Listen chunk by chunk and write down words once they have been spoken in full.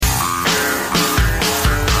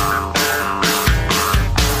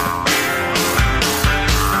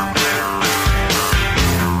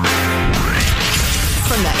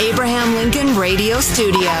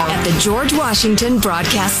studio at the George Washington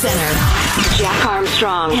Broadcast Center. Jack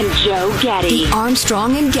Armstrong and Joe Getty. The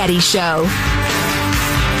Armstrong and Getty Show.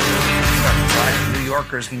 New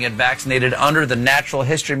Yorkers can get vaccinated under the Natural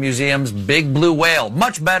History Museum's Big Blue Whale.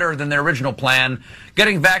 Much better than their original plan,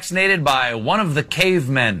 getting vaccinated by one of the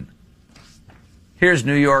cavemen. Here's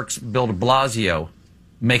New York's Bill de Blasio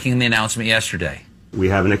making the announcement yesterday. We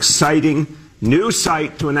have an exciting new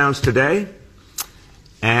site to announce today,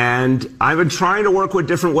 and I've been trying to work with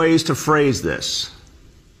different ways to phrase this.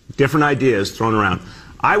 Different ideas thrown around.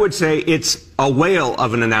 I would say it's a whale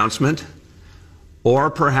of an announcement,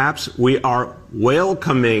 or perhaps we are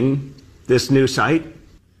welcoming this new site.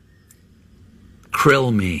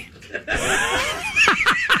 Krill me.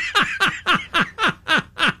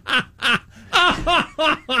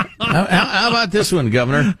 How about this one,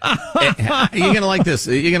 Governor? You're gonna like this.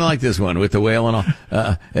 You're gonna like this one with the whale and all.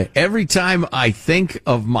 Every time I think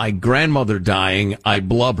of my grandmother dying, I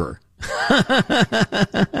blubber. I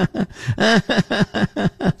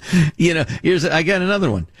got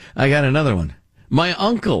another one. My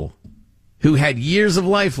uncle, who had years of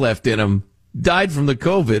life left in him, died from the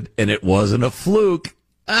COVID, and it wasn't a fluke.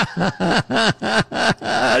 How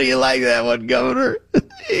do you like that one, Governor?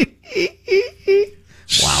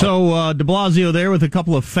 Wow. So, de Blasio there with a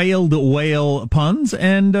couple of failed whale puns,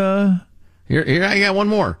 and here I got one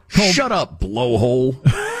more. Shut up, blowhole.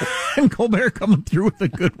 And Colbert coming through with a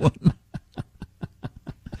good one.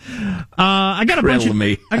 I got a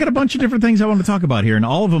bunch of different things I want to talk about here, and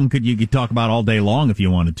all of them you could talk about all day long if you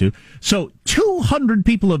wanted to. So 200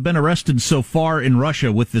 people have been arrested so far in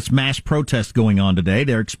Russia with this mass protest going on today.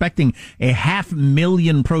 They're expecting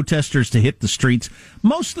 500,000 protesters to hit the streets,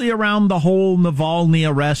 mostly around the whole Navalny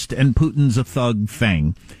arrest and Putin's a thug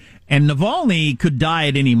thing. And Navalny could die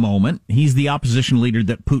at any moment. He's the opposition leader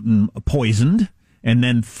that Putin poisoned and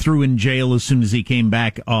then threw in jail as soon as he came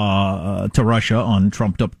back to Russia on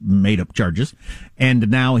trumped-up, made-up charges. And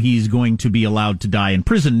now he's going to be allowed to die in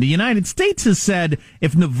prison. The United States has said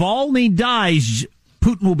if Navalny dies,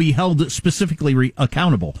 Putin will be held specifically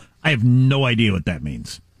accountable. I have no idea what that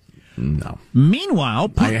means. No.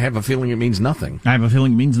 Meanwhile, I have a feeling it means nothing. I have a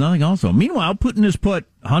feeling it means nothing also. Meanwhile, Putin has put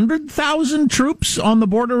 100,000 troops on the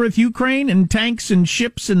border with Ukraine, and tanks and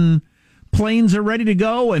ships and planes are ready to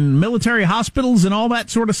go, and military hospitals and all that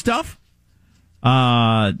sort of stuff.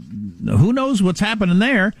 Who knows what's happening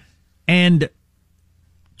there? And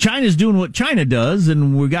China's doing what China does,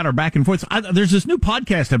 and we got our back and forth. There's this new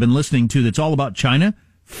podcast I've been listening to that's all about China.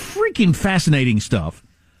 Freaking fascinating stuff.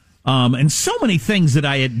 And so many things that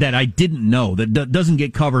I didn't know that doesn't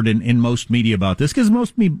get covered in most media about this, because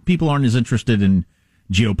most people aren't as interested in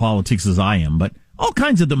geopolitics as I am, but all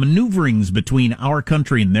kinds of the maneuverings between our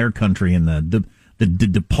country and their country, and the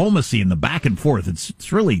diplomacy and the back and forth.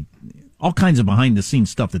 It's really all kinds of behind the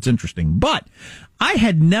scenes stuff that's interesting. But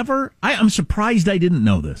I'm surprised I didn't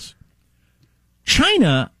know this.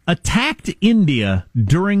 China attacked India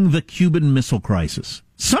during the Cuban Missile Crisis.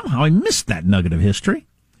 Somehow I missed that nugget of history.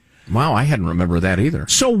 Wow, I hadn't remembered that either.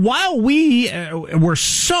 So while we were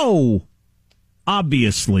so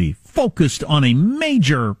obviously focused on a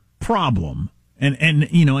major problem and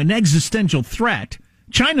an existential threat,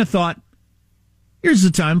 China thought, here's the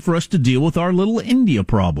time for us to deal with our little India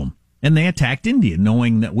problem. And they attacked India,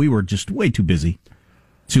 knowing that we were just way too busy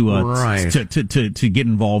to get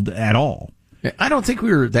involved at all. I don't think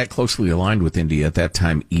we were that closely aligned with India at that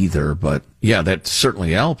time either, but yeah, that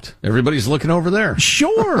certainly helped. Everybody's looking over there.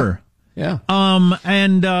 Sure. Yeah.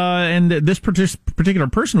 And this particular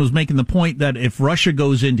person was making the point that if Russia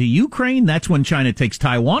goes into Ukraine, that's when China takes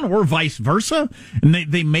Taiwan, or vice versa. And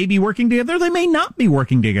they may be working together. They may not be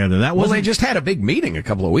working together. They just had a big meeting a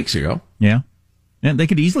couple of weeks ago. Yeah. And they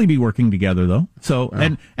could easily be working together, though. So,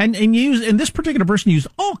 and this particular person used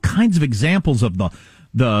all kinds of examples of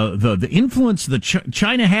the influence that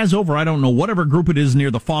China has over, I don't know, whatever group it is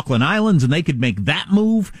near the Falkland Islands, and they could make that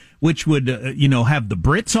move, which would, have the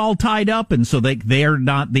Brits all tied up, and so they're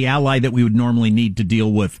not the ally that we would normally need to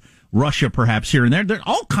deal with Russia, perhaps here and there. There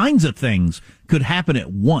all kinds of things could happen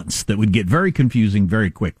at once that would get very confusing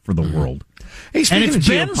very quick for the world. Hey, and it's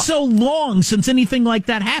been so long since anything like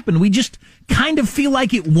that happened. We just kind of feel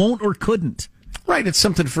like it won't or couldn't. Right, it's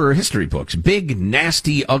something for history books. Big,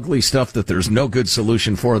 nasty, ugly stuff that there's no good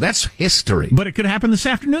solution for. That's history. But it could happen this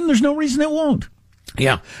afternoon. There's no reason it won't.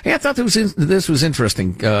 Yeah. Hey, I thought this was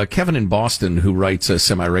interesting. Kevin in Boston, who writes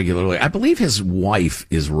semi-regularly, I believe his wife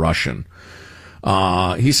is Russian.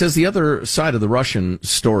 He says the other side of the Russian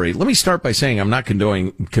story. Let me start by saying I'm not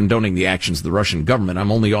condoning the actions of the Russian government.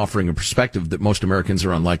 I'm only offering a perspective that most Americans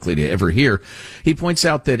are unlikely to ever hear. He points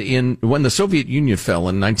out that when the Soviet Union fell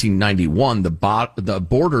in 1991, the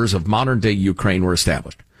borders of modern-day Ukraine were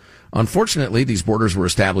established. Unfortunately, these borders were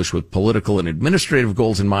established with political and administrative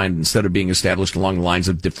goals in mind instead of being established along the lines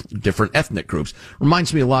of different ethnic groups.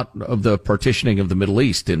 Reminds me a lot of the partitioning of the Middle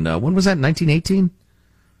East in, when was that, 1918?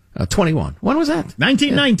 21. When was that?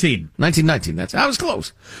 1919. Yeah. 1919. I was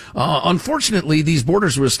close. Unfortunately, these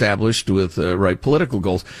borders were established with, political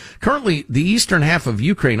goals. Currently, the eastern half of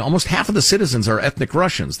Ukraine, almost half of the citizens are ethnic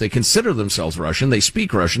Russians. They consider themselves Russian. They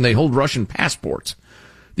speak Russian. They hold Russian passports.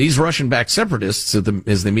 These Russian-backed separatists,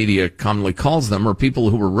 as the media commonly calls them, are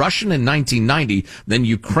people who were Russian in 1990, then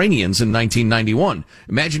Ukrainians in 1991.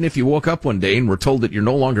 Imagine if you woke up one day and were told that you're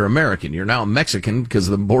no longer American. You're now Mexican because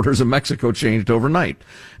the borders of Mexico changed overnight.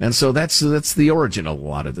 And so that's the origin of a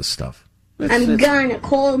lot of this stuff. I'm gonna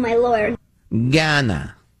call my lawyer.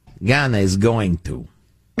 Ghana is going to.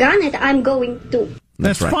 I'm going to.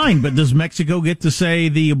 That's right. fine, but does Mexico get to say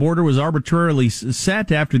the border was arbitrarily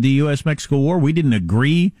set after the U.S.-Mexico war? We didn't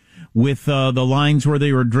agree with the lines where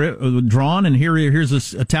they were drawn, and here's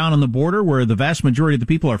a town on the border where the vast majority of the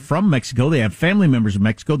people are from Mexico. They have family members in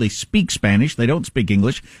Mexico. They speak Spanish. They don't speak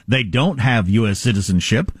English. They don't have U.S.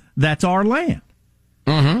 citizenship. That's our land.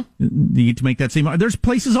 Mm-hmm. You get to make that same. There's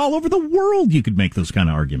places all over the world you could make those kind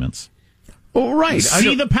of arguments. Oh, right.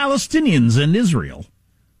 See the Palestinians and Israel.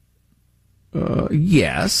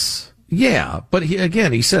 Yes. Yeah. But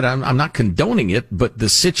he said, I'm not condoning it, but the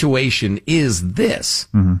situation is this.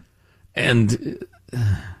 Mm-hmm. And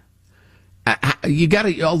you got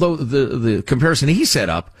to, although the comparison he set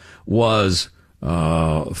up was,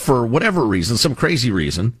 for whatever reason, some crazy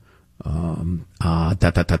reason,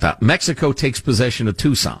 Mexico takes possession of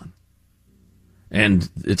Tucson. And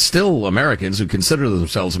it's still Americans who consider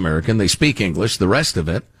themselves American. They speak English, the rest of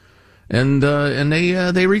it. And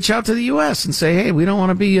they reach out to the U.S. and say, hey, we don't want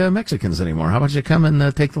to be Mexicans anymore. How about you come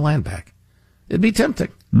and take the land back? It'd be tempting.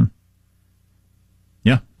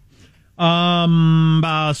 Yeah.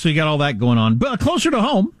 So you got all that going on. But closer to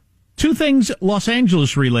home, two things Los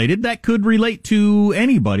Angeles related that could relate to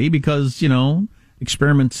anybody because,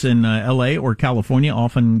 experiments in L.A. or California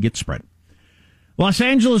often get spread. Los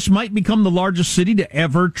Angeles might become the largest city to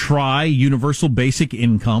ever try universal basic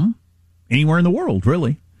income anywhere in the world,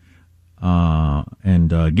 really. And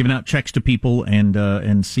giving out checks to people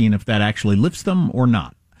and seeing if that actually lifts them or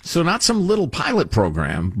not. So not some little pilot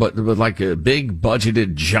program, but like a big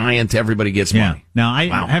budgeted giant. Everybody gets money. Now I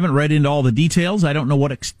haven't read into all the details. I don't know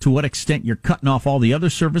to what extent you're cutting off all the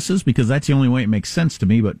other services because that's the only way it makes sense to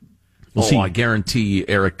me. But we'll see. I guarantee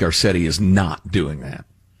Eric Garcetti is not doing that.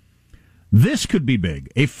 This could be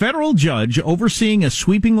big. A federal judge overseeing a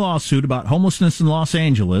sweeping lawsuit about homelessness in Los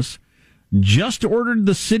Angeles just ordered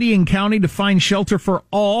the city and county to find shelter for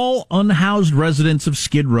all unhoused residents of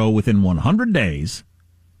Skid Row within 100 days.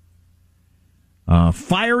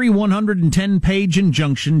 Fiery 110-page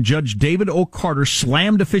injunction, Judge David O. Carter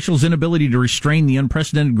slammed officials' inability to restrain the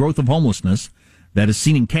unprecedented growth of homelessness that has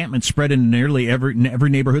seen encampments spread into nearly every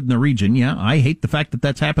neighborhood in the region. Yeah, I hate the fact that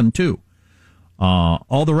that's happened, too.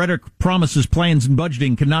 All the rhetoric, promises, plans, and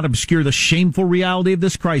budgeting cannot obscure the shameful reality of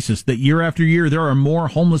this crisis, that year after year there are more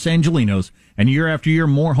homeless Angelinos, and year after year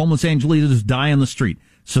more homeless Angelinos die on the street.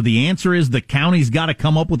 So the answer is the county's got to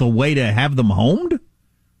come up with a way to have them homed?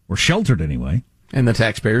 Or sheltered, anyway. And the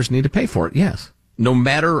taxpayers need to pay for it, yes. No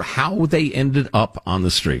matter how they ended up on the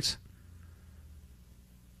streets.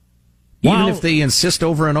 Even if they insist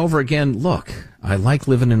over and over again, look, I like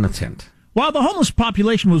living in a tent. While the homeless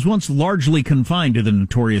population was once largely confined to the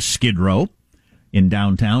notorious Skid Row in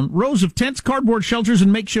downtown, rows of tents, cardboard shelters,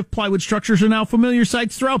 and makeshift plywood structures are now familiar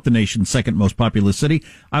sights throughout the nation's second most populous city.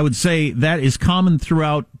 I would say that is common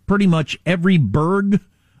throughout pretty much every burg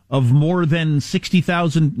of more than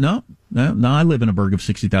 60,000. No, I live in a burg of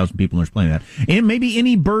 60,000 people, and there's plenty of that. And maybe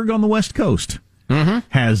any burg on the West Coast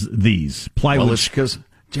has these plywood. Well, it's because,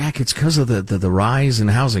 Jack, it's because of the rise in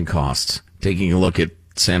housing costs. Taking a look at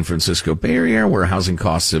San Francisco Bay Area, where housing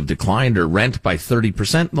costs have declined or rent by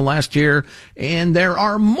 30% in the last year, and there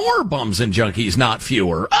are more bums and junkies, not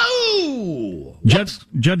fewer. Oh!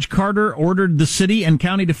 Judge Carter ordered the city and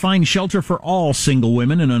county to find shelter for all single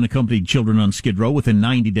women and unaccompanied children on Skid Row within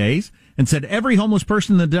 90 days, and said every homeless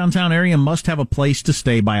person in the downtown area must have a place to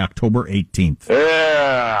stay by October 18th.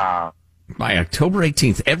 Yeah. By October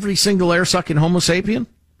 18th, every single air-sucking Homo sapien?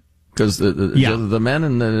 Because the men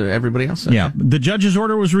and everybody else. Yeah. The judge's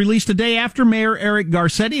order was released a day after Mayor Eric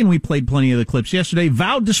Garcetti, and we played plenty of the clips yesterday,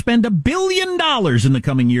 vowed to spend $1 billion in the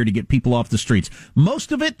coming year to get people off the streets.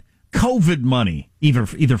 Most of it, COVID money,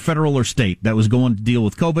 either federal or state, that was going to deal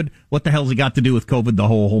with COVID. What the hell's it got to do with COVID, the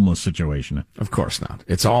whole homeless situation? Of course not.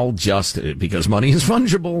 It's all just because money is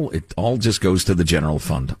fungible. It all just goes to the general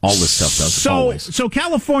fund. All this stuff does. Always. So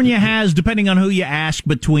California has, depending on who you ask,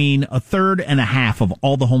 between a third and a half of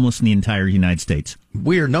all the homeless in the entire United States.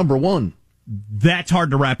 We're number one. That's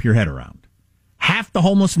hard to wrap your head around. Half the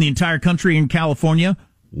homeless in the entire country in California.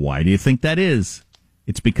 Why do you think that is?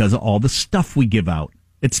 It's because of all the stuff we give out.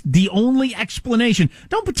 It's the only explanation.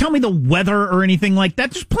 Don't tell me the weather or anything like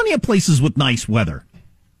that. There's plenty of places with nice weather.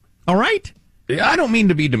 All right? I don't mean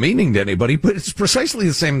to be demeaning to anybody, but it's precisely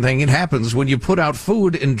the same thing. It happens when you put out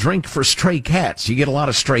food and drink for stray cats. You get a lot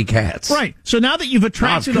of stray cats. Right. So now that you've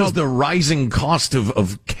attracted all the rising cost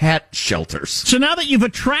of cat shelters. So now that you've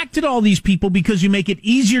attracted all these people because you make it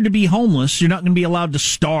easier to be homeless, you're not going to be allowed to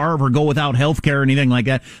starve or go without health care or anything like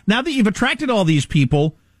that. Now that you've attracted all these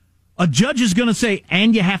people, a judge is going to say,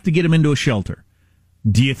 and you have to get them into a shelter.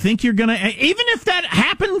 Do you think you're going to, even if that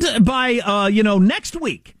happened by, next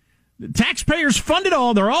week, taxpayers fund it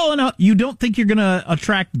all, they're all in you don't think you're going to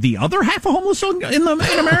attract the other half of homeless in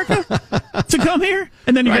America to come here?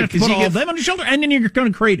 And then you're going to put all of them under shelter? And then you're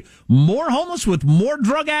going to create more homeless with more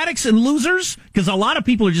drug addicts and losers? Because a lot of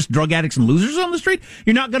people are just drug addicts and losers on the street.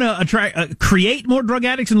 You're not going to create more drug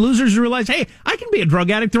addicts and losers who realize, hey, I can be a drug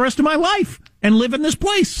addict the rest of my life and live in this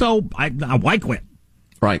place, so why quit?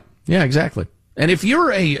 Right. Yeah, exactly. And if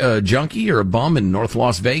you're a junkie or a bum in North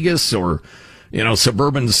Las Vegas or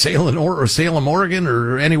suburban Salem, Oregon,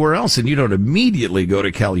 or anywhere else, and you don't immediately go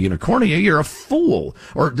to Cal Unicornia, you're a fool.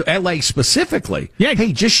 Or L.A. specifically. Yeah.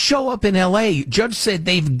 Hey, just show up in L.A. Judge said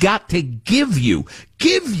they've got to give you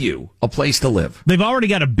a place to live. They've already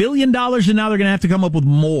got $1 billion, and now they're going to have to come up with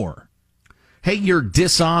more. Hey, your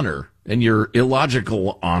dishonor and your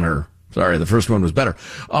illogical honor. Sorry, the first one was better.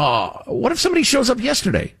 What if somebody shows up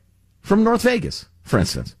yesterday from North Vegas, for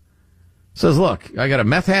instance? Says, look, I got a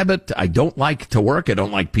meth habit. I don't like to work. I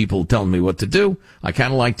don't like people telling me what to do. I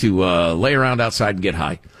kind of like to lay around outside and get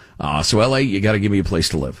high. So L.A., you got to give me a place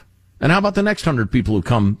to live. And how about the next 100 people who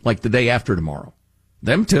come like the day after tomorrow?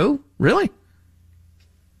 Them too? Really?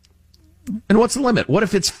 And what's the limit? What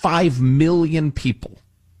if it's 5 million people?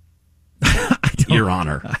 Your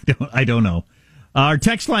Honor. I don't know. Our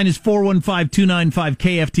text line is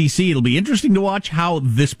 415-295-KFTC. It'll be interesting to watch how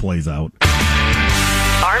this plays out.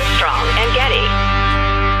 Armstrong and Getty.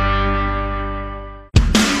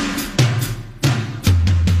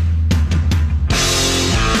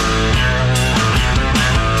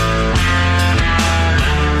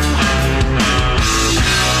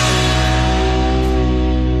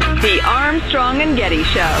 The Armstrong and Getty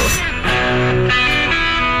Show.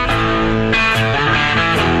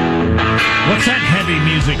 What's that heavy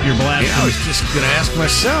music you're blasting? Yeah, I was just going to ask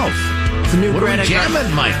myself. The new what Greta are we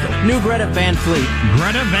jamming, Michael? New Greta Van Fleet.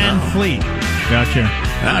 Greta Van Fleet. Gotcha.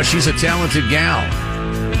 She's a talented gal.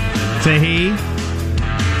 Say he.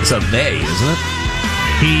 It's a they, isn't it?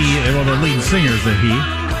 The lead singer's a he.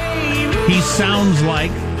 He sounds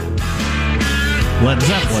like Led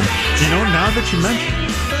Zeppelin. Now that you mention.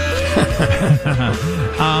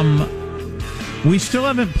 We still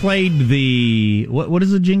haven't played the what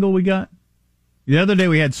is the jingle we got? The other day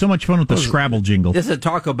we had so much fun with the Scrabble jingle. This is a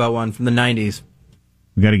Taco Bell one from the 90s.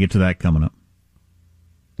 We got to get to that coming up.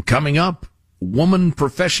 Coming up, woman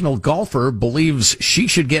professional golfer believes she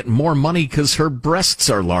should get more money because her breasts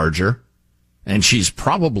are larger. And she's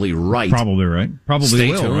probably right. Probably right. Probably Stay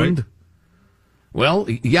will, tuned. Right? Well,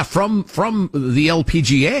 yeah, from the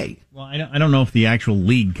LPGA. Well, I don't know if the actual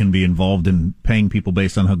league can be involved in paying people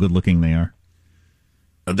based on how good looking they are.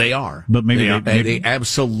 They are. But maybe they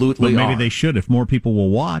absolutely maybe are. they should. If more people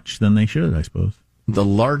will watch, then they should, I suppose. The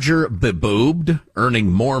larger beboobed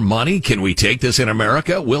earning more money. Can we take this in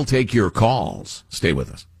America? We'll take your calls. Stay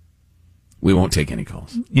with us. We won't take any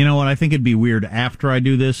calls. You know what? I think it'd be weird after I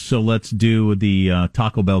do this, so let's do the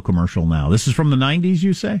Taco Bell commercial now. This is from the 90s,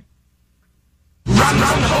 you say? Right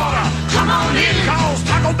round the border, come on in, cause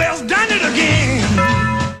Taco Bell's done it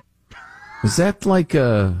again. Is that like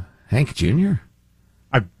Hank Jr.?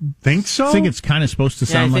 I think so. I think it's kind of supposed to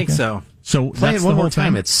sound like that. I think so. So play that's it one the more whole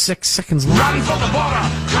time. It's 6 seconds long. Run for the border,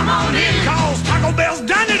 come on in, cause Taco Bell's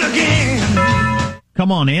done it again.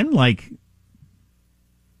 Come on in, like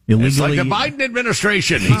illegally. It's like the Biden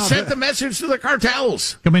administration. He sent the message to the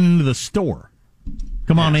cartels. Coming into the store.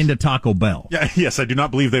 Come on into Taco Bell. Yeah, yes, I do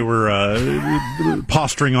not believe they were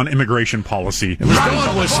posturing on immigration policy. It was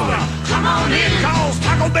dog whistling. Come on in, cause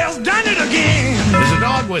Taco Taco Bell's done it again. There's a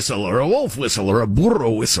dog whistle or a wolf whistle or a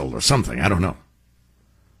burro whistle or something. I don't know.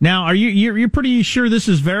 Now, are you're pretty sure this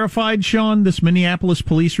is verified, Sean? This Minneapolis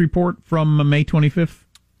police report from May 25th.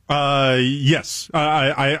 Yes,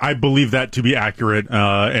 I believe that to be accurate.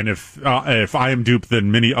 And if I am duped,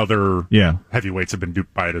 then many other heavyweights have been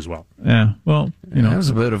duped by it as well. Yeah, well, that was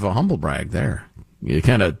a bit of a humble brag there. You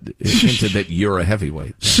kind of hinted that you're a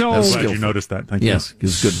heavyweight. So I'm glad you noticed that. Thank you. Yes,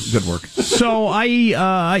 it's good work. So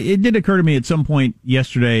it did occur to me at some point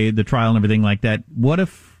yesterday, the trial and everything like that. What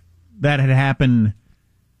if that had happened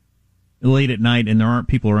late at night and there aren't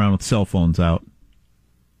people around with cell phones out?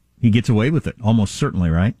 He gets away with it, almost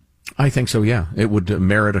certainly, right? I think so, yeah. It would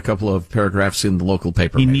merit a couple of paragraphs in the local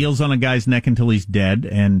paper. He kneels on a guy's neck until he's dead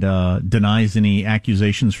and denies any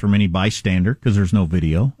accusations from any bystander because there's no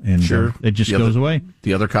video. And sure. It just goes away.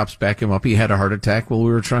 The other cops back him up. He had a heart attack while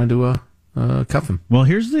we were trying to cuff him. Well,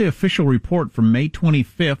 here's the official report from May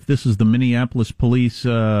 25th. This is the Minneapolis police.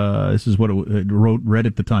 This is what it read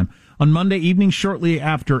at the time. On Monday evening, shortly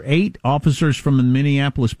after 8, officers from the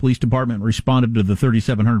Minneapolis Police Department responded to the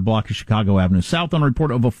 3700 block of Chicago Avenue South on a report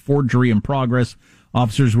of a forgery in progress.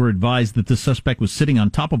 Officers were advised that the suspect was sitting on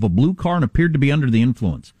top of a blue car and appeared to be under the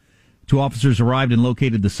influence. 2 officers arrived and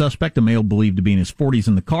located the suspect, a male believed to be in his 40s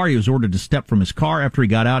in the car. He was ordered to step from his car. After he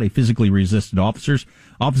got out, he physically resisted officers.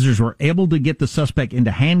 Officers were able to get the suspect into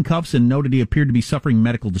handcuffs and noted he appeared to be suffering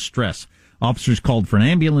medical distress. Officers called for an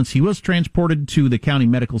ambulance. He was transported to the county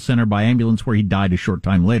medical center by ambulance where he died a short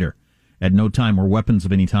time later. At no time were weapons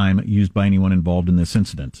of any time used by anyone involved in this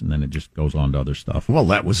incident. And then it just goes on to other stuff. Well,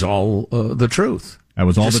 that was all the truth. That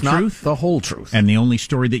was all just the not truth? The whole truth. And the only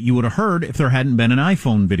story that you would have heard if there hadn't been an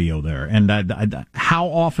iPhone video there. And how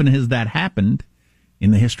often has that happened in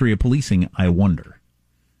the history of policing, I wonder.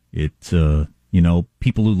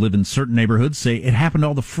 People who live in certain neighborhoods say it happened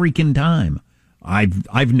all the freaking time.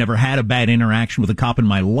 I've never had a bad interaction with a cop in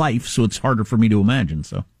my life, so it's harder for me to imagine.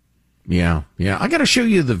 So, yeah. I got to show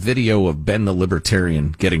you the video of Ben the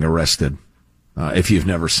Libertarian getting arrested. If you've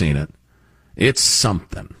never seen it, it's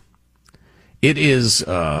something. It is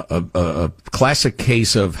a classic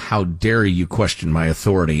case of how dare you question my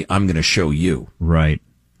authority? I'm going to show you. Right.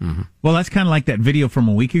 Mm-hmm. Well, that's kind of like that video from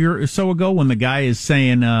a week or so ago when the guy is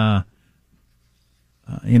saying, am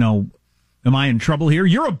I in trouble here?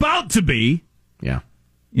 You're about to be. Yeah.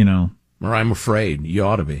 Or I'm afraid. You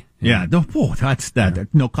ought to be. Yeah. That's that. Yeah.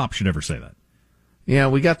 No cop should ever say that. Yeah,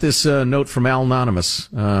 we got this note from Al Anonymous.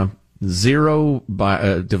 0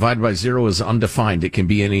 divided by 0 is undefined. It can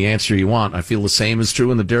be any answer you want. I feel the same is true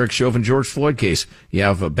in the Derek Chauvin George Floyd case. You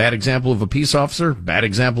have a bad example of a peace officer, bad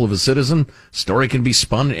example of a citizen. Story can be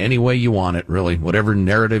spun any way you want it, really. Whatever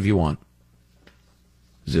narrative you want.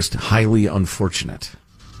 It's just highly unfortunate.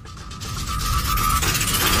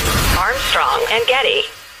 Armstrong and Getty.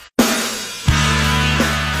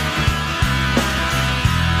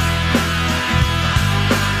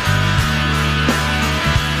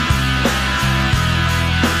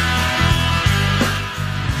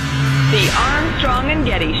 The Armstrong and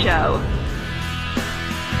Getty Show.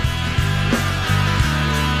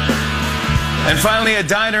 And finally, a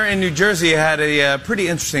diner in New Jersey had a pretty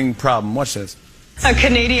interesting problem. Watch this. A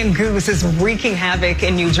Canadian goose is wreaking havoc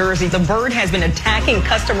in New Jersey. The bird has been attacking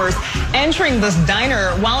customers entering this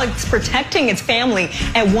diner while it's protecting its family.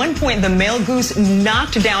 At one point, the male goose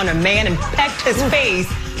knocked down a man and pecked his face,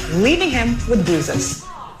 leaving him with bruises.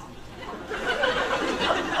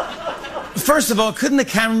 First of all, couldn't the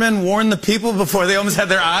cameraman warn the people before they almost had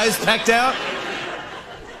their eyes pecked out?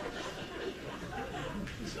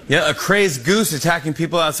 Yeah, a crazed goose attacking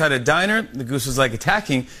people outside a diner. The goose was like,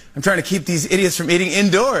 attacking? I'm trying to keep these idiots from eating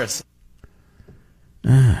indoors.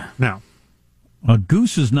 Now, a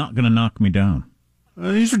goose is not going to knock me down.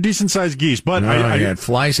 These are decent-sized geese, but it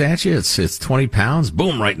flies at you. It's 20 pounds.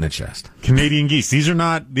 Boom, right in the chest. Canadian geese. These are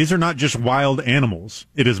not just wild animals.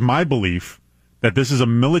 It is my belief that this is a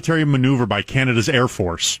military maneuver by Canada's Air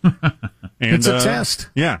Force. And, it's a test.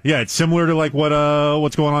 Yeah. It's similar to like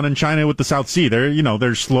what's going on in China with the South Sea.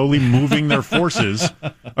 They're slowly moving their forces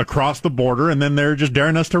across the border, and then they're just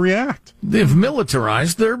daring us to react. They've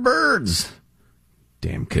militarized their birds.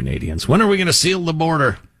 Damn Canadians. When are we going to seal the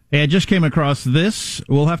border? Hey, I just came across this.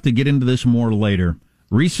 We'll have to get into this more later.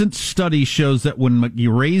 Recent study shows that when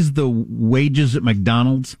you raise the wages at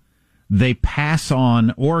McDonald's, they pass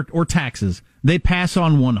on, or taxes, they pass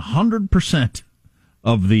on 100%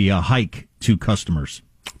 of the hike to customers.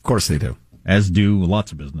 Of course they do. As do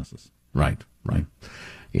lots of businesses. Right.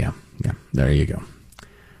 Yeah, there you go.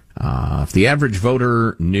 If the average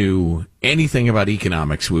voter knew anything about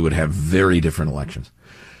economics, we would have very different elections.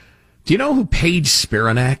 Do you know who Paige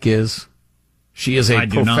Spiranak is? She is a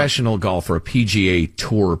professional golfer, a PGA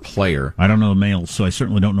Tour player. I don't know the males, so I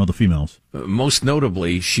certainly don't know the females. Most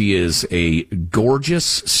notably, she is a gorgeous,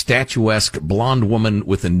 statuesque blonde woman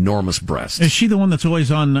with enormous breasts. Is she the one that's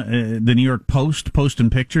always on the New York Post, posting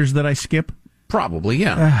pictures that I skip? Probably,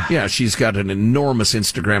 yeah. Yeah, she's got an enormous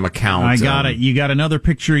Instagram account. I got it. You got another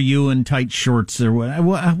picture of you in tight shorts or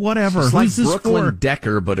whatever. She's Who's like this Brooklyn for?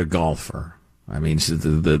 Decker, but a golfer. I mean, she's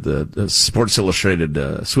the Sports Illustrated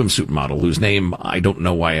swimsuit model, whose name I don't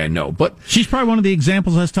know why I know. But she's probably one of the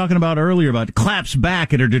examples I was talking about earlier about claps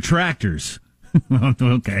back at her detractors.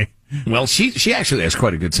 Okay. Well, she actually has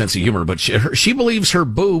quite a good sense of humor, but she believes her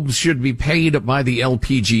boobs should be paid by the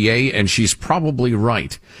LPGA, and she's probably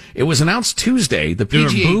right. It was announced Tuesday. The PGA.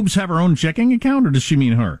 Do her boobs have her own checking account, or does she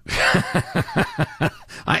mean her?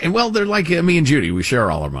 Well, they're like me and Judy. We share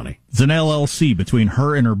all our money. It's an LLC between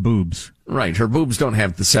her and her boobs. Right. Her boobs don't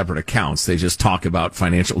have the separate accounts. They just talk about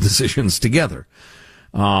financial decisions together.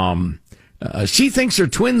 She thinks her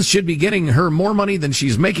twins should be getting her more money than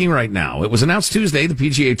she's making right now. It was announced Tuesday the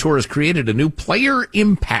PGA Tour has created a new player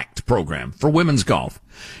impact program for women's golf.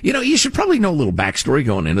 You know, you should probably know a little backstory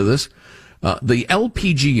going into this. The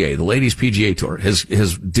LPGA, the Ladies PGA Tour, has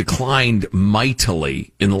declined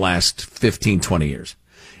mightily in the last 15, 20 years.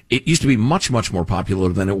 It used to be much, much more popular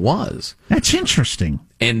than it was. That's interesting.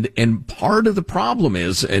 And part of the problem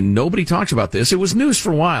is, and nobody talks about this, it was news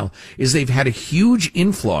for a while, is they've had a huge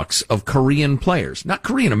influx of Korean players. Not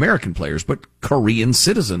Korean American players, but Korean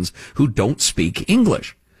citizens who don't speak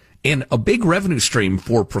English. And a big revenue stream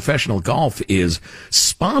for professional golf is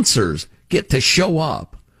sponsors get to show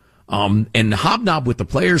up and hobnob with the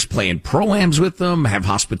players, playing pro-ams with them, have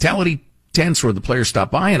hospitality tents where the players stop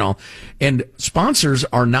by and all. And sponsors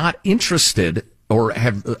are not interested or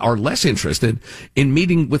are less interested in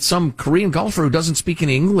meeting with some Korean golfer who doesn't speak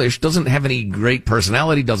any English, doesn't have any great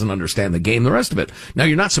personality, doesn't understand the game, the rest of it. Now,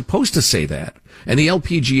 you're not supposed to say that. And the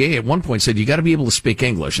LPGA at one point said, you got to be able to speak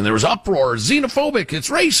English. And there was uproar, xenophobic, it's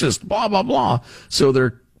racist, blah, blah, blah. So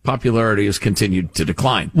their popularity has continued to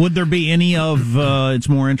decline. Would there be any of, it's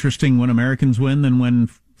more interesting when Americans win than when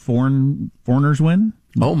foreigners win?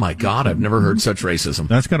 Oh, my God, I've never heard such racism.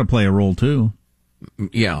 That's got to play a role, too.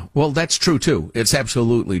 Yeah, well, that's true, too. It's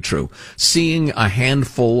absolutely true. Seeing a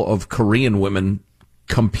handful of Korean women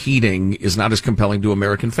competing is not as compelling to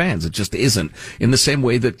American fans. It just isn't. In the same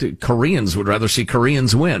way that Koreans would rather see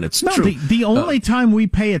Koreans win. It's true. The only time we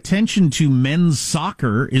pay attention to men's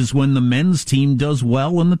soccer is when the men's team does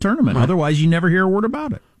well in the tournament. Right. Otherwise, you never hear a word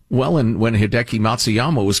about it. Well, and when Hideki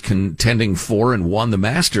Matsuyama was contending for and won the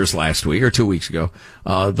Masters last week or 2 weeks ago,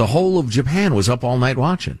 the whole of Japan was up all night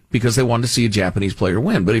watching because they wanted to see a Japanese player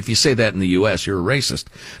win. But if you say that in the U.S., you're a racist.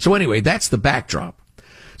 So anyway, that's the backdrop.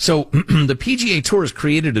 So the PGA Tour has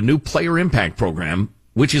created a new player impact program,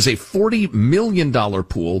 which is a $40 million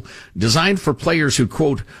pool designed for players who,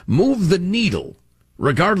 quote, move the needle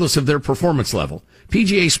regardless of their performance level.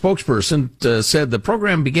 PGA spokesperson said the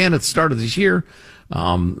program began at the start of this year.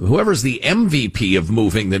 Whoever's the MVP of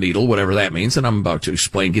moving the needle, whatever that means, and I'm about to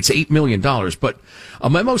explain, gets $8 million. But a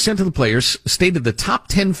memo sent to the players stated the top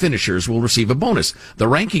 10 finishers will receive a bonus. The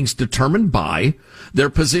rankings determined by their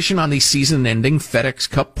position on the season-ending FedEx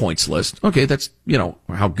Cup points list. Okay, that's,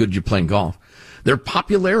 how good you're playing golf. Their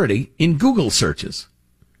popularity in Google searches.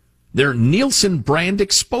 Their Nielsen brand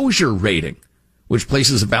exposure rating, which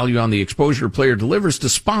places a value on the exposure a player delivers to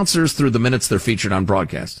sponsors through the minutes they're featured on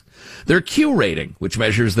broadcast. Their Q rating, which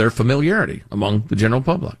measures their familiarity among the general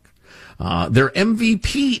public. Their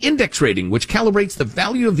MVP index rating, which calibrates the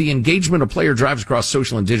value of the engagement a player drives across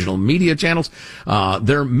social and digital media channels.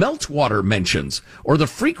 Their meltwater mentions, or the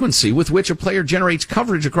frequency with which a player generates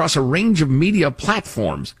coverage across a range of media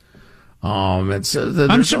platforms. There's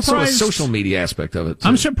also a social media aspect of it, too.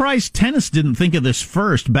 I'm surprised tennis didn't think of this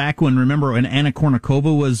first back when Anna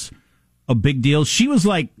Kournikova was a big deal. She was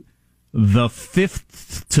like the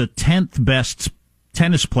 5th to 10th best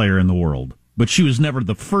tennis player in the world, but she was never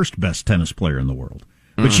the first best tennis player in the world.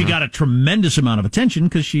 But she got a tremendous amount of attention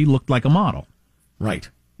because she looked like a model. Right.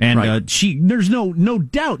 And there's no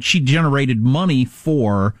doubt she generated money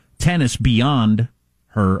for tennis beyond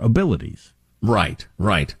her abilities. Right.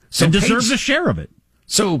 So deserves a share of it.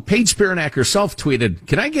 So Paige Spiranak herself tweeted,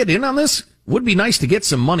 "Can I get in on this? Would be nice to get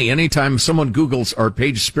some money anytime someone Googles are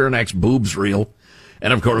Paige Spiranak's boobs real."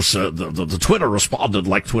 And of course, the Twitter responded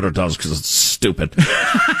like Twitter does because it's stupid.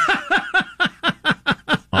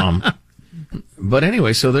 But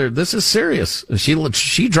anyway, so this is serious.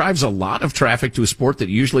 She drives a lot of traffic to a sport that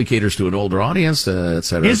usually caters to an older audience, et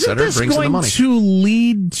cetera, et cetera. Isn't this going to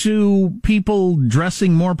lead to people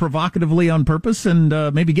dressing more provocatively on purpose and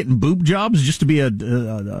maybe getting boob jobs just to be a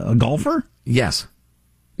golfer? Yes.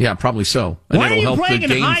 Yeah, probably so. And Why are it'll you help playing the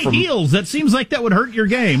in game high heels? That seems like that would hurt your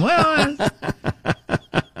game. Well,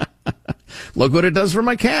 look what it does for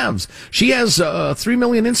my calves. She has 3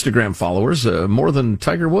 million Instagram followers, more than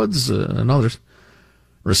Tiger Woods and others.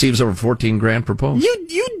 Receives over 14 grand per post.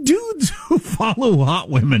 you dudes who follow hot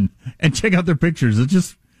women and check out their pictures, it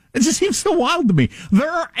just seems so wild to me. There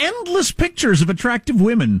are endless pictures of attractive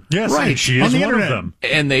women. Yes, right. She is on the one internet. of them.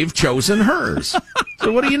 And they've chosen hers.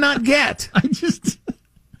 So what do you not get?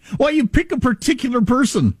 Why you pick a particular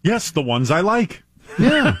person? Yes, the ones I like.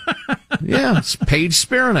 Yeah. Yeah, it's Paige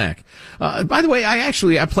Spiranak. By the way,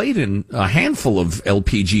 I played in a handful of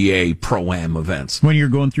LPGA Pro-Am events. When you're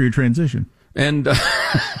going through your transition. And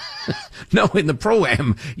no, in the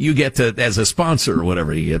Pro-Am, you get to, as a sponsor or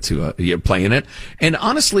whatever, you get to you play in it. And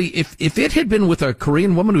honestly, if it had been with a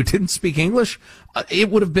Korean woman who didn't speak English, it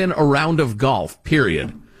would have been a round of golf,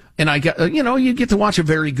 period. And I got, you get to watch a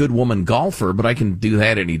very good woman golfer, but I can do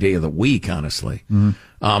that any day of the week, honestly. Mm-hmm.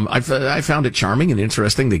 I found it charming and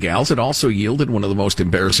interesting, the gals. It also yielded one of the most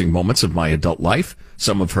embarrassing moments of my adult life.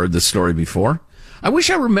 Some have heard this story before. I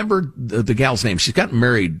wish I remembered the gal's name. She's gotten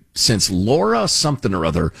married since Laura something or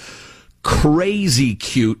other. Crazy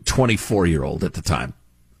cute 24-year-old at the time.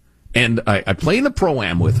 And I play in the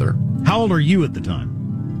Pro-Am with her. How old are you at the time?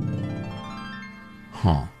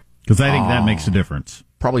 Huh. Because I think that makes a difference.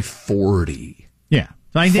 Probably 40. Yeah.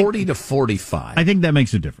 So I think 40 to 45. I think that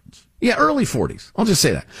makes a difference. Yeah, early 40s. I'll just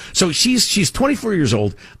say that. So she's 24 years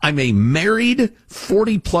old. I'm a married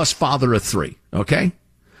 40-plus father of 3, okay?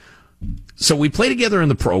 So we play together in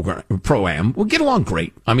the Pro-Am. We'll get along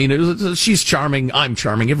great. I mean, she's charming, I'm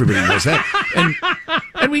charming, everybody knows that.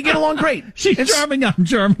 And we get along great. She's charming, I'm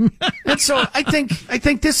charming. And so I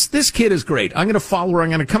think this kid is great. I'm going to follow her. I'm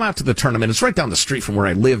going to come out to the tournament. It's right down the street from where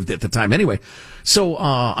I lived at the time anyway. So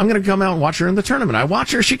I'm going to come out and watch her in the tournament. I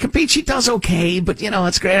watch her. She competes. She does okay, but,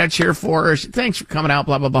 it's great. I cheer for her. Thanks for coming out,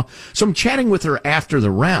 blah, blah, blah. So I'm chatting with her after the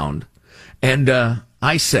round, and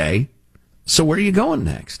I say, so where are you going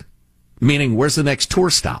next? Meaning, where's the next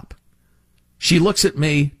tour stop? She looks at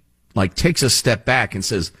me, takes a step back and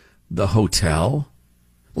says, the hotel?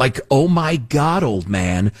 Oh my God, old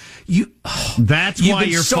man. That's why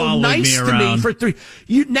you're so following nice me to around. me for 3.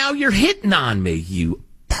 Now you're hitting on me, you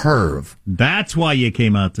perv. That's why you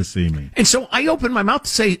came out to see me. And so I opened my mouth to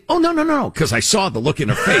say, oh, no, because I saw the look in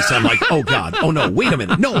her face. I'm like, oh God, oh no, wait a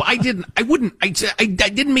minute. No, I didn't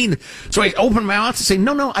mean. So I opened my mouth to say,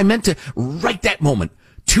 no, I meant to, right that moment,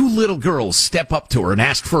 2 little girls step up to her and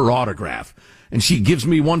ask for her autograph. And she gives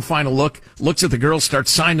me one final look, looks at the girls,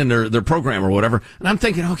 starts signing their program or whatever. And I'm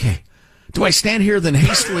thinking, okay, do I stand here then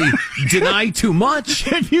hastily deny too much?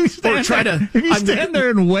 If you stand there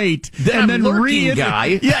and wait, then and I'm then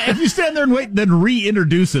guy. Yeah, if you stand there and wait, then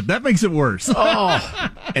reintroduce it. That makes it worse. Oh,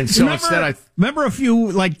 and so instead remember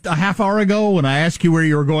a half hour ago when I asked you where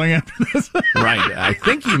you were going after this? Right. I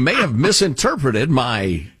think you may have misinterpreted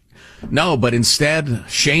No, but instead,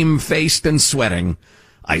 shamefaced and sweating,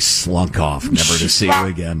 I slunk off, never to see her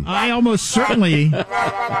again. I almost certainly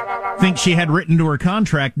think she had written to her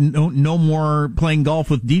contract, no more playing golf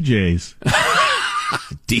with DJs.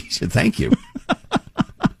 Thank you.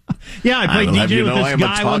 Yeah, I played DJ with this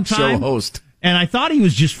guy one time. Show host. And I thought he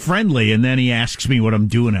was just friendly, and then he asks me what I'm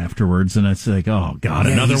doing afterwards, and it's like, oh, God,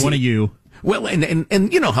 another one of you. Well,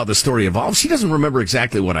 and you know how the story evolves. She doesn't remember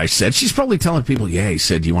exactly what I said. She's probably telling people, yeah, he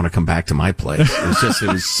said, you want to come back to my place? It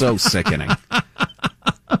was so sickening.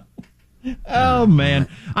 Oh, man.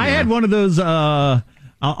 I had one of those,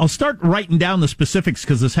 I'll start writing down the specifics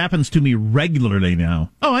because this happens to me regularly now.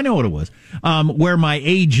 Oh, I know what it was. Where my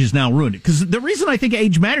age is now ruined. Because the reason I think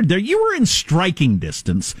age mattered there, you were in striking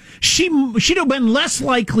distance. She'd have been less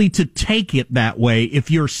likely to take it that way if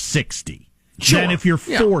you're 60 than if you're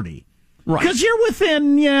 40. Yeah. Right. Because you're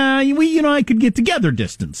within, I could get together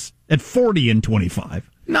distance at 40 and 25.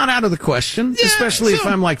 Not out of the question, especially if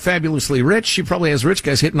I'm fabulously rich. She probably has rich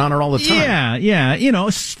guys hitting on her all the time. Yeah.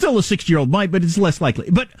 Still a 60-year-old might, but it's less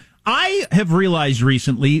likely. But I have realized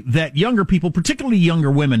recently that younger people, particularly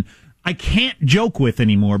younger women, I can't joke with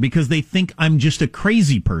anymore because they think I'm just a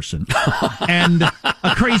crazy person and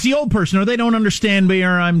a crazy old person, or they don't understand me,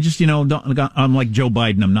 or I'm just, I'm like Joe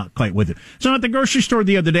Biden. I'm not quite with it. So at the grocery store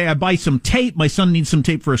the other day, I buy some tape. My son needs some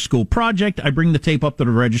tape for a school project. I bring the tape up to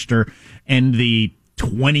the register, and the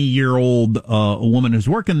 20-year-old woman who's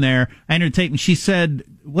working there, I handed her tape, and she said,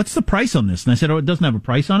 "What's the price on this?" And I said, "Oh, it doesn't have a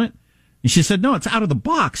price on it." And she said, "No, it's out of the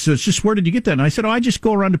box. So it's just, where did you get that?" And I said, "Oh, I just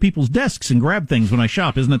go around to people's desks and grab things when I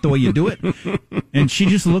shop. Isn't that the way you do it?" And she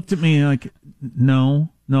just looked at me like, no,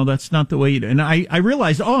 No, that's not the way you do. And I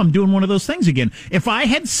realized, I'm doing one of those things again. If I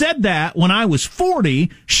had said that when I was 40,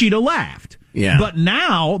 she'd have laughed. Yeah. But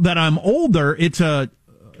now that I'm older, it's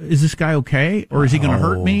is this guy okay? Or is he going to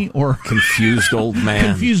hurt me? Or confused old man.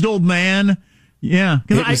 Confused old man. Yeah.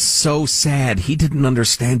 It was so sad. He didn't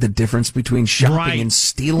understand the difference between shopping and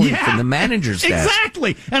stealing from the manager's desk.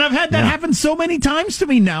 Exactly. And I've had that happen so many times to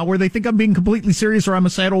me now where they think I'm being completely serious or I'm a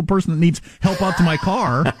sad old person that needs help out to my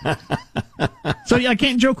car. So I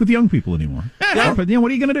can't joke with young people anymore. But what are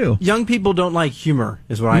you going to do? Young people don't like humor,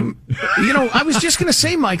 is what I'm... I was just going to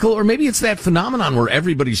say, Michael, or maybe it's that phenomenon where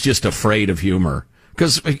everybody's just afraid of humor.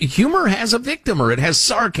 Because humor has a victim, or it has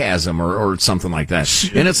sarcasm, or something like that.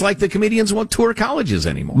 And it's like the comedians won't tour colleges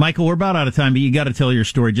anymore. Michael, we're about out of time, but you got to tell your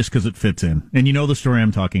story just because it fits in. And you know the story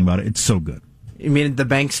I'm talking about. It's so good. You mean the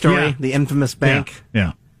bank story? Yeah. The infamous bank?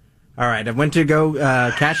 Yeah. All right, I went to go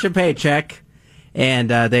cash a paycheck, and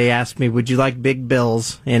they asked me, would you like big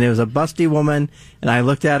bills? And it was a busty woman, and I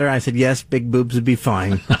looked at her, and I said, yes, big boobs would be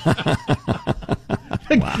fine.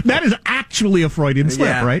 Wow. That is actually a Freudian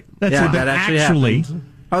slip, right? That's what that actually happened.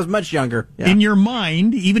 I was much younger. Yeah. In your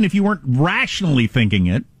mind, even if you weren't rationally thinking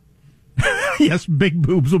it, yes, big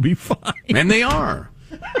boobs will be fine. And they are.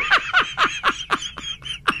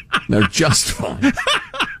 They're just fine.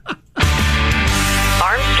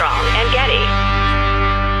 Armstrong and Getty.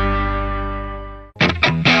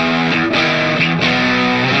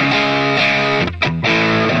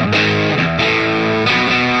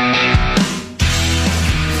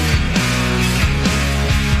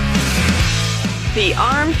 The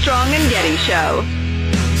Armstrong and Getty Show.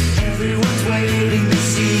 Everyone's waiting to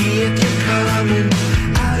see if you're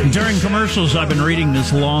coming. During commercials, I've been reading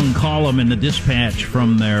this long column in the Dispatch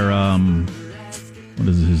from their, what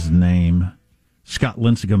is his name? Scott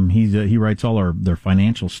Lincecum. He writes all their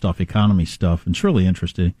financial stuff, economy stuff, and it's really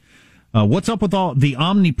interesting. What's up with all the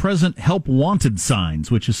omnipresent help wanted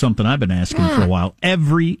signs, which is something I've been asking for a while.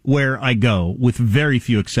 Everywhere I go, with very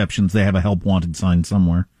few exceptions, they have a help wanted sign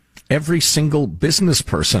somewhere. Every single business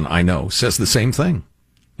person I know says the same thing.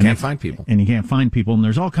 Can't find people. And he can't find people. And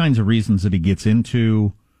there's all kinds of reasons that he gets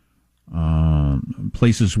into.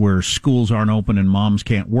 Places where schools aren't open and moms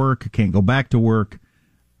can't work, can't go back to work.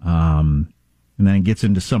 And then it gets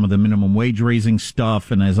into some of the minimum wage raising stuff.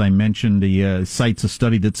 And as I mentioned, he cites a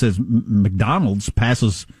study that says McDonald's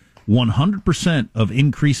passes 100% of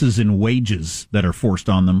increases in wages that are forced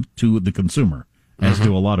on them to the consumer, as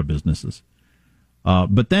do a lot of businesses.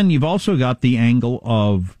 But then you've also got the angle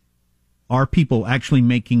of, are people actually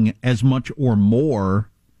making as much or more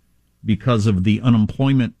because of the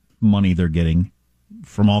unemployment money they're getting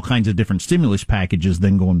from all kinds of different stimulus packages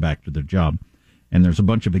than going back to their job? And there's a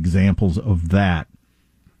bunch of examples of that.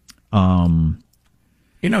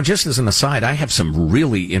 Just as an aside, I have some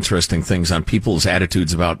really interesting things on people's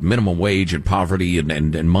attitudes about minimum wage and poverty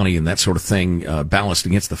and money and that sort of thing, balanced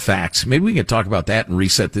against the facts. Maybe we can talk about that and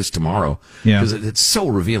reset this tomorrow. Because it's so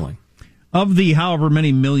revealing. Of the however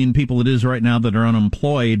many million people it is right now that are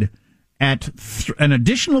unemployed, at an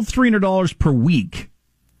additional $300 per week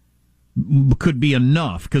could be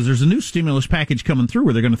enough, because there's a new stimulus package coming through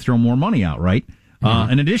where they're going to throw more money out, right?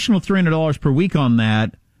 An additional $300 per week on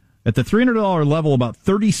that. At the $300 level, about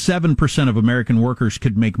 37% of American workers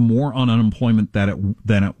could make more on unemployment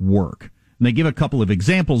than at work. And they give a couple of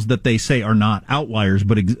examples that they say are not outliers,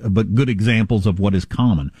 but good examples of what is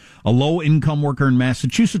common. A low-income worker in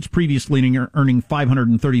Massachusetts, previously earning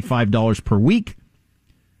 $535 per week,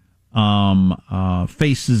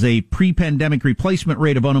 faces a pre-pandemic replacement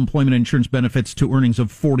rate of unemployment insurance benefits to earnings of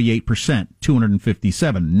 48%,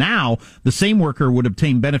 $257. Now, the same worker would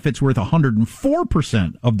obtain benefits worth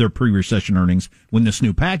 104% of their pre-recession earnings when this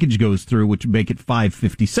new package goes through, which would make it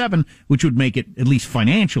 $557, which would make it, at least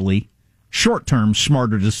financially, short-term,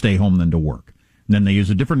 smarter to stay home than to work. And then they use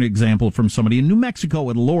a different example from somebody in New Mexico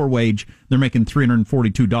at a lower wage. They're making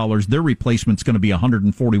 $342. Their replacement's going to be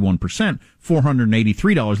 141%,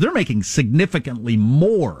 $483. They're making significantly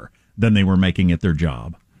more than they were making at their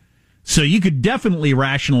job. So you could definitely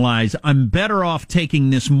rationalize, I'm better off taking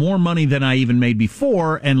this more money than I even made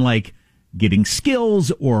before and like getting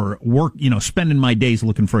skills or work, spending my days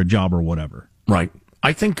looking for a job or whatever. Right.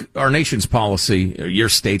 I think our nation's policy, your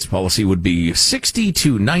state's policy, would be 60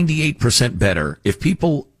 to 98% better if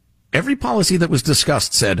every policy that was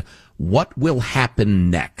discussed said, what will happen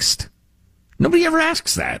next? Nobody ever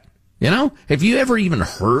asks that. Have you ever even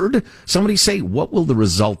heard somebody say, what will the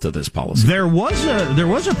result of this policy? There was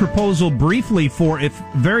a proposal briefly for if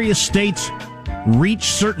various states reach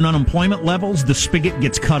certain unemployment levels, the spigot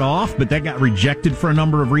gets cut off, but that got rejected for a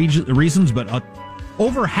number of reasons. But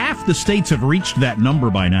over half the states have reached that number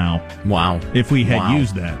by now. Wow. If we had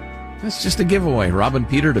used that. That's just a giveaway. Robbing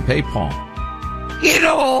Peter to pay Paul. You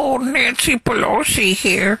know, Nancy Pelosi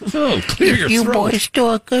here. Oh, clear your you throat. boys do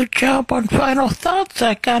a good job on Final Thoughts.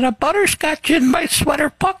 I got a butterscotch in my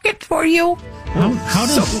sweater pocket for you. How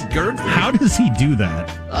does he do that?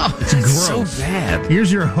 Oh, it's gross. So bad. Here's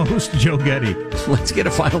your host, Joe Getty. Let's get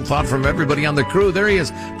a final thought from everybody on the crew. There he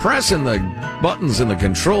is, pressing the buttons in the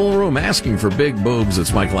control room, asking for big boobs.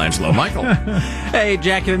 It's Michelangelo. Michael. Hey,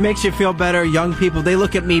 Jack, if it makes you feel better, young people, they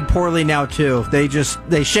look at me poorly now, too.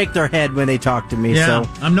 They shake their head when they talk to me. Yeah, so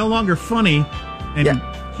I'm no longer funny, and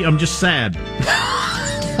I'm just sad.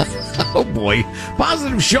 Oh, boy.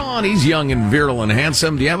 Positive Sean, he's young and virile and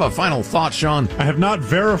handsome. Do you have a final thought, Sean? I have not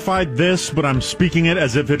verified this, but I'm speaking it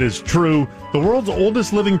as if it is true. The world's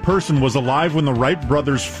oldest living person was alive when the Wright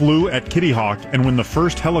brothers flew at Kitty Hawk and when the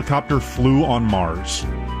first helicopter flew on Mars.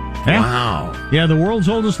 Yeah. Wow. Yeah, the world's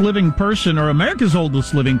oldest living person, or America's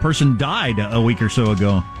oldest living person, died a week or so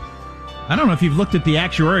ago. I don't know if you've looked at the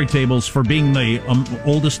actuary tables for being the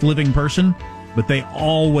oldest living person, but they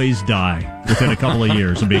always die within a couple of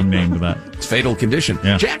years of being named that. It's fatal condition.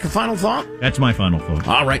 Yeah. Jack, a final thought? That's my final thought.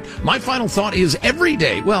 All right. My final thought is every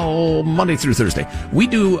day, well, Monday through Thursday, we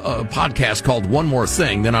do a podcast called One More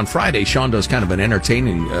Thing. Then on Friday, Sean does kind of an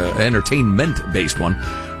entertainment-based one.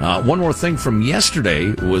 One more thing from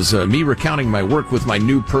yesterday was me recounting my work with my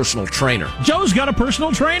new personal trainer. Joe's got a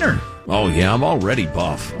personal trainer. Oh, yeah, I'm already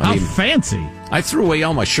buff. How fancy. I threw away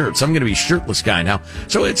all my shirts. I'm going to be a shirtless guy now.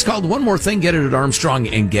 So it's called One More Thing. Get it at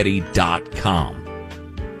ArmstrongandGetty.com.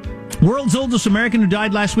 World's oldest American who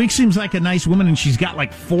died last week seems like a nice woman, and she's got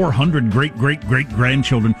like 400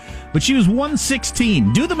 great-great-great-grandchildren. But she was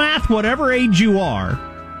 116. Do the math, whatever age you are.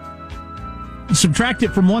 Subtract it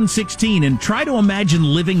from 116 and try to imagine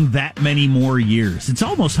living that many more years. It's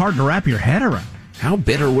almost hard to wrap your head around. How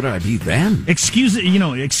bitter would I be then? Excusing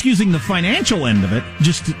the financial end of it.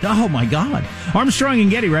 Oh my God. Armstrong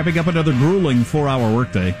and Getty wrapping up another grueling 4-hour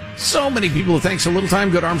workday. So many people. Thanks a little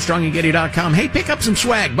time. Go to ArmstrongandGetty.com. Hey, pick up some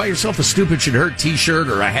swag. Buy yourself a Stupid Should Hurt t-shirt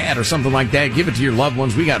or a hat or something like that. Give it to your loved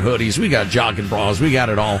ones. We got hoodies. We got jogging bras. We got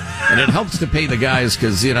it all. And it helps to pay the guys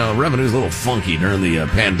because, revenue's a little funky during the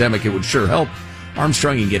pandemic. It would sure help.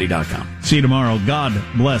 ArmstrongandGetty.com. See you tomorrow. God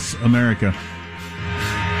bless America.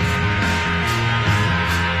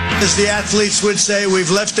 As the athletes would say,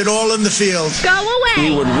 we've left it all in the field. Go away.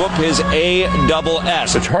 He would whoop his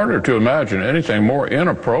ASS. It's harder to imagine anything more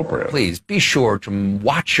inappropriate. Please be sure to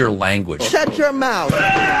watch your language. Shut your mouth.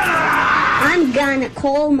 I'm gonna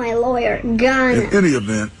call my lawyer. Gonna. In any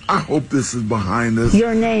event, I hope this is behind us.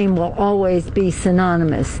 Your name will always be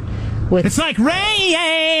synonymous with... It's like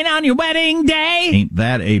rain on your wedding day. Ain't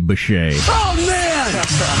that a Bechet? Oh, man!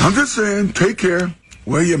 I'm just saying, take care.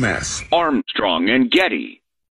 Wear your mask. Armstrong and Getty.